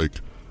 that's kind of like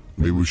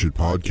maybe we should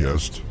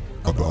podcast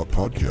about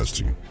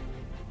podcasting.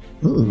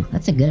 Ooh,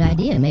 that's a good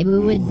idea. Maybe we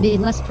would be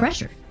less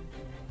pressure.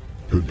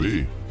 Could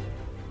be.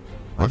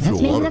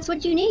 That's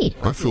what you need.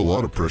 I feel a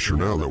lot of pressure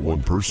now that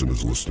one person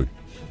is listening.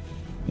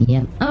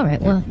 Yeah. All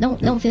right. Well,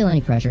 don't feel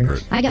any pressure.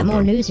 Right, I got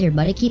more news here,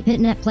 buddy. Keep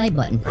hitting that play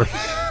button.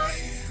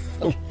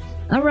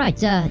 All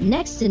right.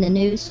 Next in the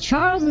news,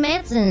 Charles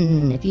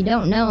Manson. If you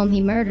don't know him,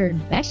 he murdered.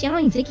 Actually, I don't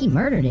even think he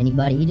murdered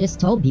anybody. He just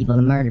told people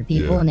to murder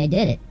people, and they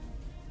did it.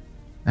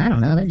 I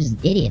don't know. They're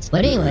just idiots.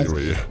 But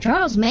anyways,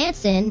 Charles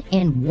Manson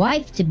and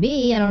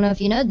wife-to-be, I don't know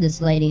if you know this,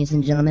 ladies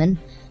and gentlemen,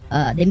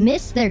 they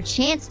missed their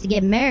chance to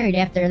get married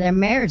after their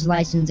marriage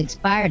license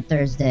expired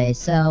Thursday.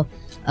 So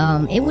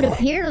it would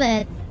appear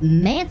that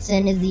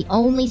Manson is the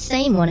only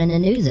sane one in the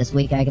news this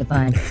week I could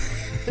find.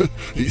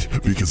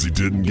 Because he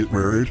didn't get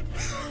married?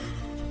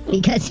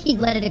 Because he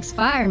let it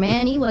expire,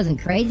 man. He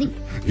wasn't crazy.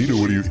 He knew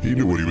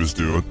what he was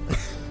doing.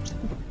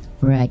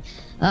 Right.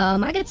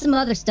 I got some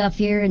other stuff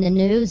here in the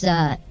news.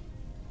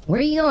 Where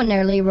are you going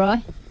there, Leroy?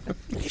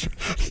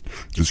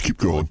 Just keep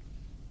going.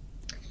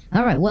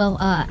 All right, well,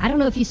 I don't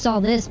know if you saw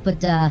this,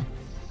 but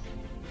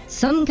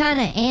some kind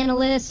of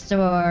analyst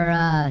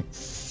or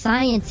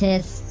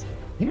scientist,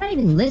 you're not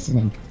even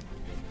listening.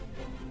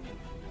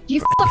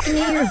 Your fucking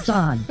ears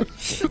on.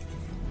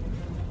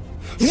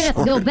 You're gonna have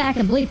to go back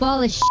and bleep all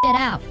this shit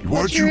out.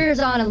 Put your ears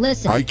on and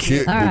listen. I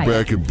can't go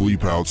back and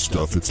bleep out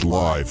stuff. It's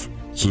live.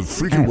 So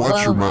freaking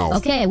watch your mouth.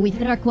 Okay, we've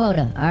hit our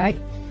quota, all right?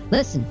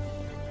 Listen.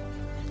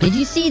 Did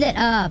you see that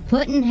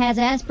Putin has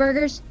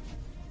Asperger's?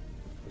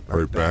 All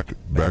right,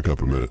 back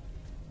up a minute.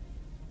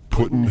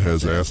 Putin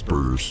has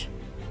Asperger's.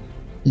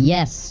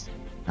 Yes.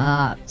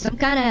 Some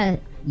kind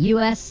of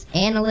U.S.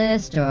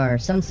 analyst or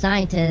some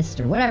scientist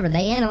or whatever,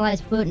 they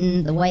analyzed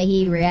Putin, the way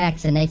he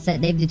reacts, and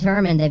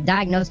they've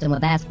diagnosed him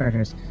with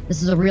Asperger's.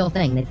 This is a real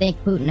thing. They think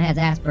Putin has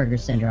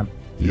Asperger's syndrome.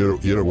 You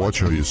gotta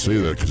watch how you say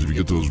that, because if you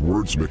get those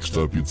words mixed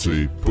up, you'd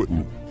say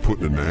putting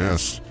an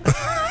ass.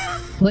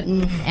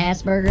 Putting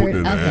Asperger? Putting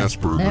an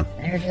Asperger.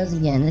 There it goes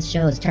again. This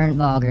show has turned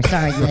vulgar.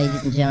 Sorry,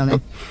 ladies and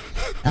gentlemen.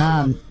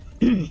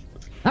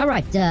 All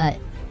right.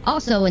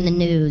 Also in the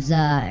news,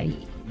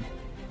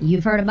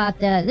 you've heard about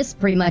this is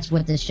pretty much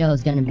what this show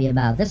is going to be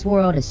about. This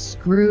world is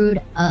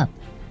screwed up.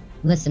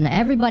 Listen,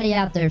 everybody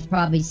out there has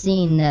probably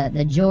seen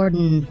the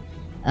Jordan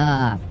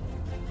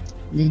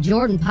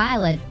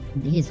pilot.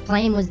 His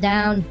plane was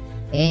down,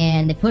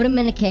 and they put him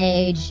in a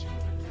cage,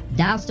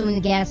 doused him in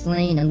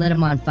gasoline, and lit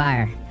him on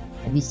fire.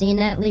 Have you seen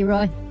that,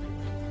 Leroy?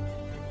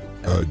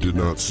 I did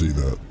not see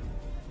that.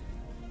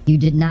 You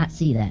did not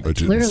see that. I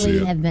didn't Clearly see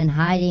it. have been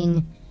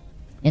hiding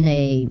in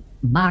a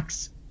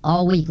box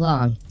all week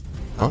long.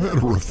 I've had a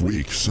rough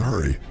week.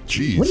 Sorry.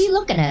 Jeez. What are you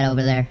looking at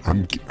over there?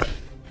 I'm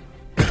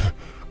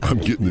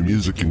getting the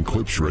music and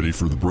clips ready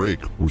for the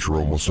break, which we're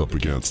almost up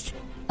against.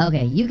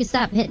 Okay, you can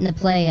stop hitting the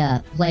play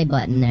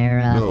button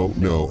there.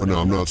 No,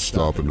 I'm not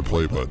stopping the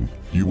play button.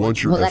 You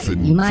want your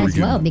effing you might as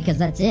freaking... well, because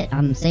that's it.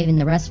 I'm saving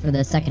the rest for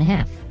the second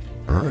half.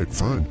 All right,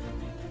 fine.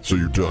 So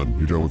you're done.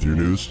 You're done with your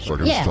news? So I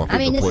can stop I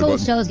mean, the this play whole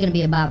button? show is going to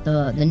be about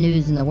the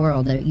news in the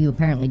world that you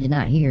apparently did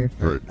not hear.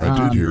 All right,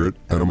 I did hear it,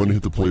 and I'm going to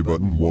hit the play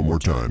button one more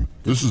time.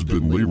 This has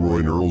been Leroy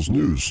and Earl's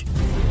News.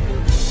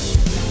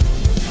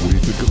 What do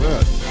you think of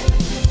that?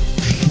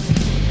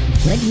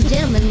 Ladies and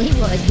gentlemen,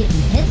 Leroy's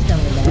getting pissed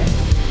over there.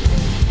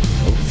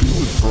 I'm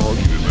feeling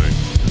froggy tonight.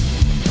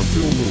 I'm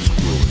feeling a little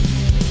squirrely.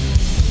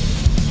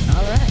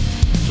 All right.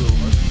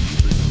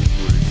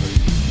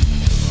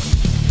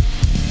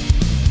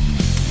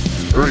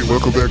 All right,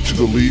 welcome back to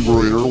the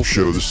Leroy and Earl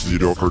Show. This is the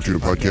Adult Cartoon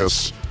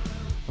Podcast.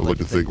 I'd like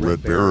to thank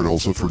Red Baron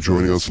also for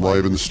joining us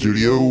live in the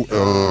studio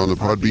on the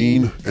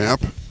Podbean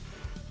app.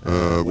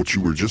 What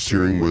you were just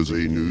hearing was a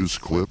news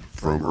clip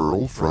from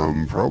Earl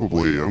from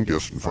probably, I'm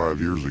guessing, 5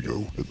 years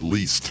ago. At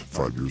least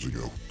 5 years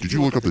ago. Did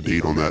you look up the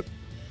date on that?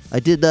 I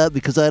did not,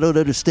 because I don't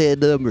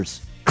understand numbers.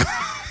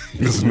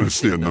 He doesn't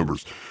understand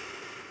numbers.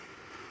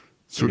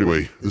 So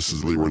anyway, this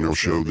is the Leroy and Earl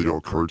Show, the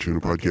Adult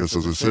Cartoon Podcast.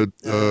 As I said,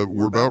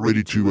 we're about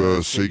ready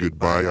to say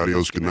goodbye,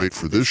 adios, goodnight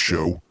for this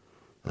show.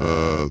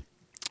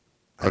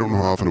 I don't know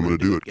how often I'm going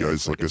to do it,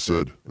 guys. Like I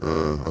said,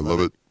 I love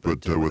it,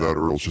 but without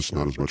Earl, it's just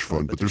not as much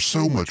fun. But there's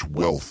so much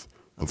wealth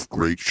of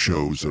great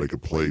shows that I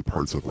could play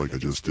parts of like I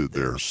just did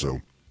there. So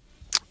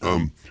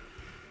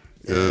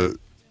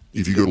if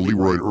you go to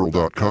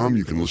LeroyandEarl.com,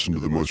 you can listen to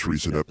the most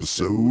recent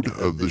episode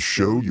of this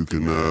show. You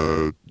can,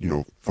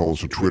 follow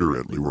us on Twitter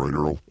at Leroy and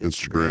Earl.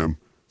 Instagram,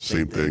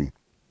 same thing.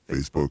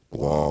 Facebook,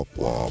 blah,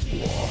 blah,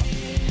 blah.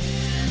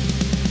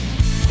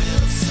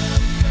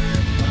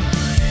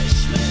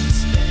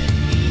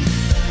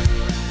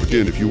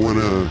 Again, if you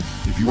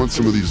want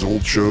some of these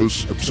old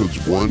shows,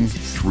 episodes 1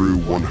 through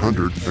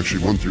 100,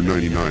 actually 1 through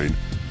 99,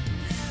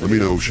 let me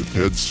know,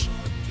 Shiftheads.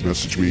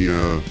 Message me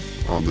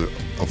on the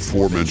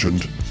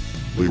aforementioned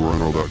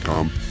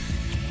LeroyandEarl.com,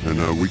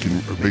 and we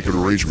can make an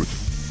arrangement.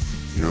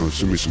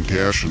 Send me some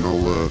cash, and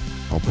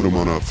I'll put them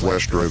on a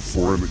flash drive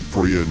for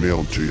you and mail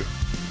them to you.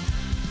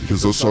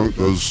 Because those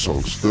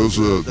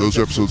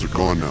episodes are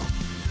gone now.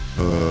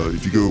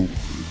 If you go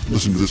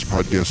listen to this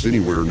podcast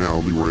anywhere now,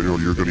 Leroy and Earl,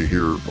 you're going to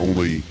hear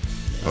only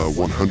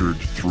 100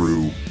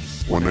 through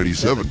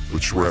 197,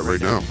 which we're at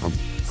right now.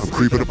 I'm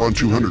creeping up on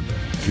 200.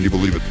 Can you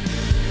believe it?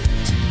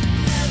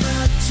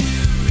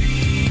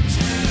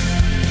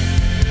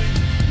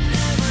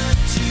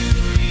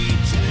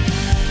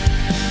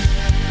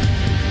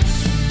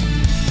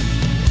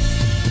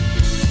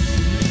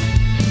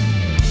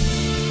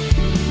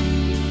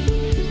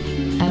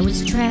 I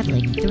was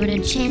traveling through an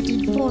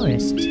enchanted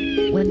forest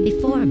when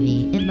before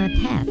me in my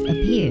path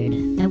appeared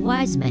a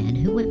wise man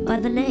who went by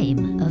the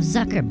name of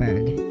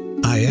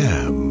Zuckerberg. I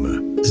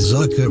am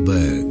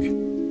Zuckerberg.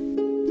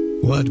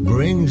 What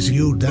brings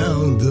you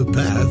down the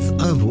path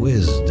of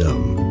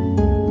wisdom?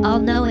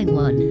 All-knowing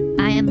one,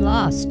 I am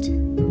lost.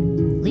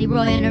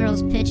 Leroy and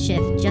Earl's pitch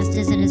shift just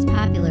isn't as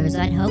popular as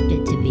I'd hoped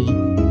it to be.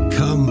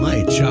 Come,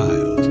 my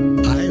child,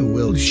 I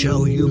will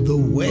show you the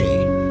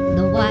way.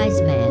 The wise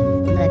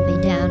man led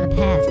me down a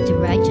path to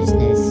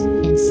righteousness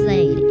and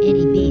slayed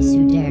any beast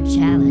who dared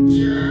challenge.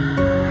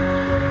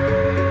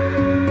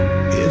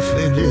 If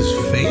it is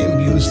fame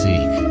you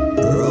seek,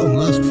 Earl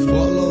must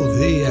follow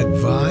the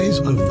advice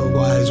of the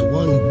wise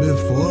one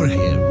before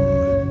him.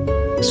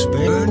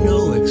 Spare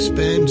no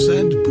expense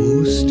and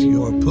boost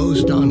your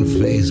post on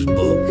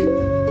Facebook,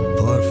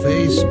 for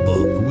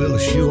Facebook will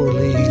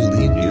surely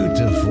lead you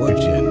to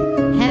fortune.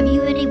 Have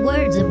you any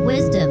words of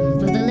wisdom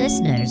for the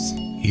listeners?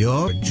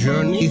 Your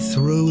journey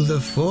through the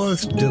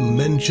fourth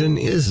dimension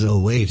is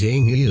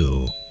awaiting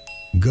you.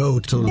 Go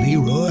to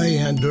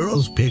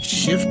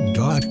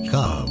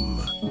LeroyandEarlsPitchShift.com.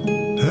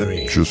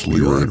 Hurry, Just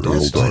your LeroyandEarl.com.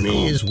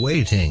 destiny is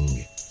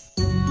waiting.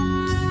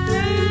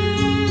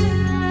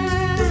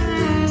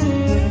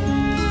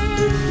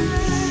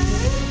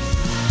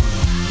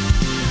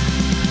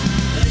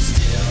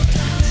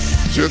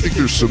 See, I think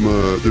there's some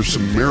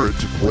merit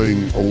to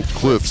playing old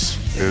clips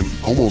and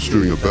almost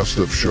doing a best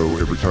of show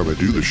every time I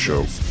do this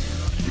show,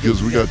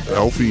 because we got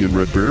Alfie and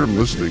Red Baron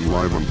listening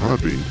live on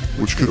Podbean,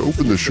 which could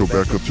open this show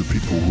back up to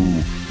people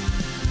who,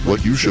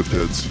 like you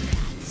Shiftheads,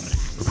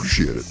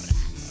 appreciate it.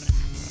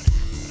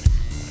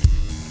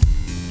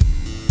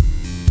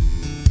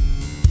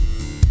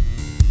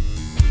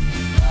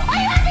 Are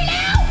you happy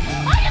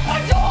now? I just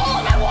want to hole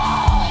in my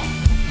wall!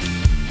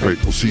 All right,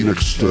 we'll see you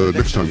next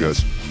time, guys.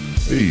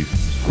 Hey,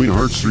 Queen of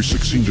Hearts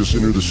 316 just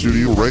entered the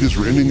studio right as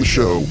we're ending the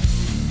show.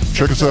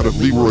 Check us out at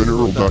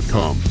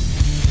LeroyandEarl.com.